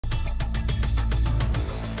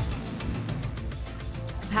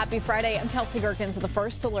Happy Friday. I'm Kelsey Gerkins of the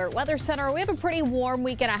First Alert Weather Center. We have a pretty warm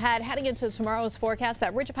weekend ahead. Heading into tomorrow's forecast,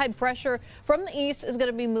 that ridge of high pressure from the east is going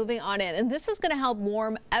to be moving on in, and this is going to help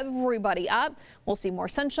warm everybody up. We'll see more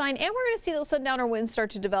sunshine, and we're going to see those sundowner winds start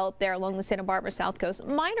to develop there along the Santa Barbara South Coast.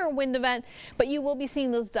 Minor wind event, but you will be seeing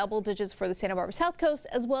those double digits for the Santa Barbara South Coast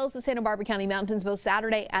as well as the Santa Barbara County Mountains both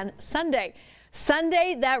Saturday and Sunday.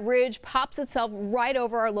 Sunday, that ridge pops itself right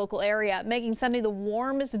over our local area, making Sunday the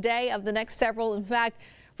warmest day of the next several. In fact,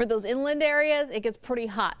 for those inland areas, it gets pretty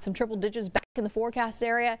hot. Some triple digits back in the forecast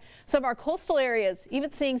area. Some of our coastal areas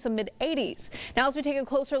even seeing some mid-80s. Now, as we take a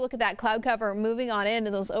closer look at that cloud cover moving on into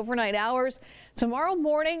those overnight hours, tomorrow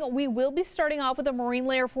morning we will be starting off with a marine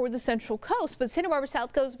layer for the central coast, but Santa Barbara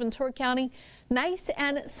South Coast, Ventura County, nice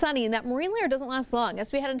and sunny, and that marine layer doesn't last long.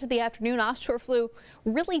 As we head into the afternoon, offshore flu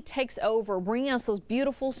really takes over, bringing us those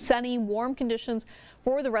beautiful, sunny, warm conditions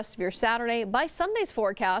for the rest of your Saturday. By Sunday's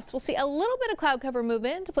forecast, we'll see a little bit of cloud cover move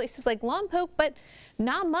into places like Lompoc, but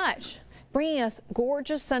not much, bringing us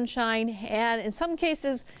gorgeous sunshine and in some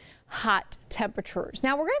cases hot temperatures.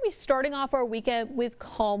 Now, we're going to be starting off our weekend with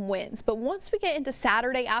calm winds, but once we get into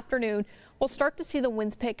Saturday afternoon, we'll start to see the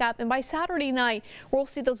winds pick up, and by Saturday night, we'll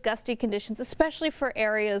see those gusty conditions, especially for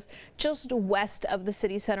areas just west of the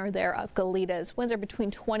city center there of Galitas. Winds are between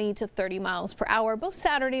 20 to 30 miles per hour, both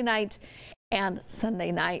Saturday night and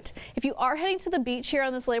Sunday night. If you are heading to the beach here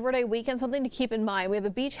on this Labor Day weekend, something to keep in mind. We have a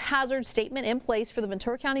beach hazard statement in place for the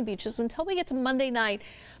Ventura County beaches until we get to Monday night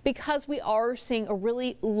because we are seeing a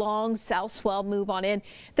really long south swell move on in.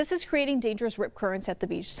 This is creating dangerous rip currents at the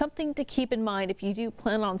beach. Something to keep in mind if you do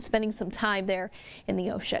plan on spending some time there in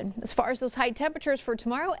the ocean. As far as those high temperatures for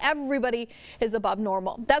tomorrow, everybody is above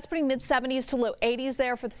normal. That's putting mid-70s to low 80s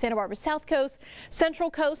there for the Santa Barbara South Coast.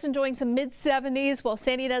 Central Coast enjoying some mid-70s while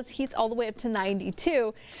San Ynez heats all the way up to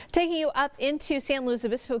 92. Taking you up into San Luis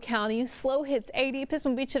Obispo County, SLO hits 80,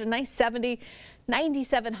 Pismo Beach at a nice 70,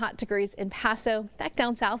 97 hot degrees in Paso. Back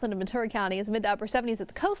down south into Ventura County is mid to upper 70s at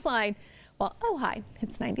the coastline, while Ojai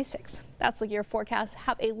hits 96. That's your forecast.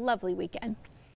 Have a lovely weekend.